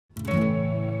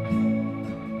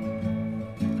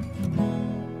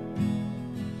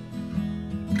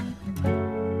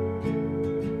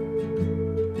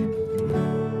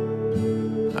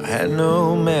had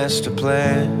no master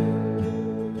plan.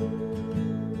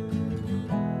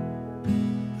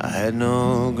 I had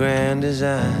no grand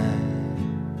design.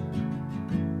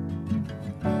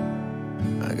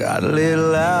 I got a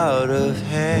little out of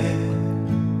hand.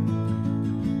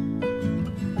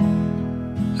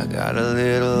 I got a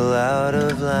little out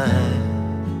of line.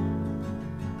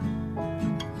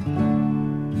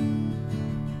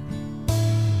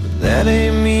 But that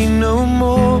ain't me no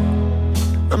more.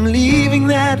 I'm leaving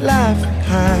that life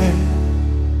behind.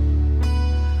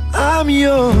 I'm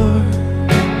yours.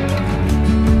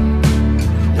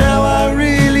 Now I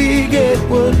really get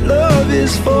what love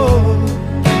is for.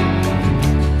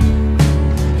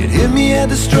 It hit me at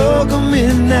the stroke of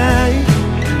midnight.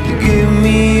 You gave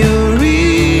me a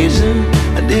reason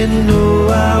I didn't know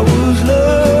I was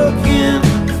looking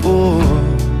for.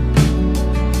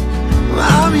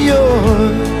 I'm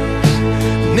yours,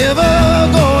 never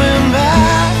going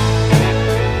back.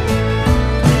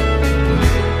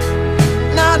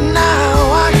 Not now,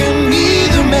 I can be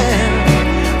the man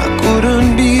I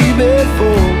couldn't be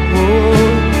before.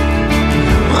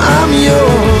 I'm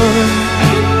yours.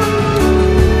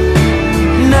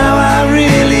 Now I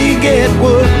really get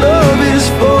what love is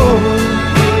for.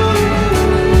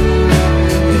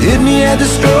 It hit me at the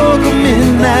stroke of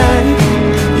midnight.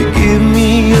 You give me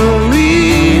a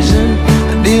reason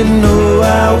I didn't know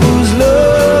I was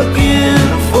looking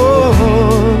for.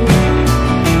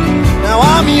 Now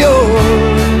I'm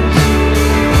yours.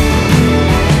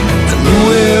 I knew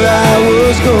where I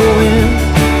was going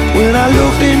when I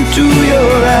looked into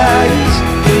your eyes.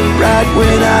 Right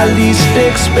when I least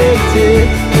expected,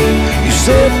 you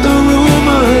set the room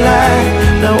alight.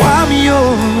 Now I'm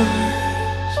yours.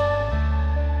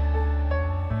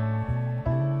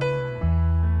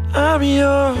 I'm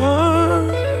yours.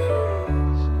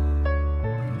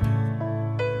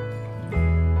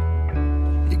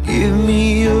 You give me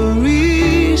a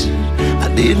reason I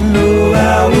didn't know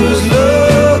I was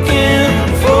looking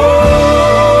for.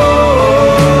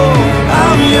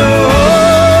 I'm yours.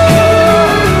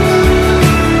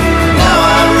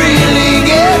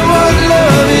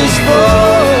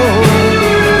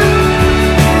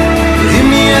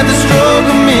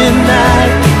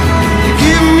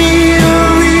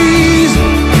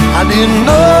 I didn't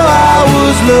know I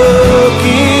was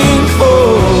looking for.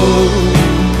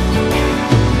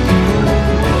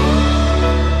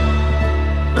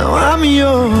 Now I'm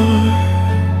yours.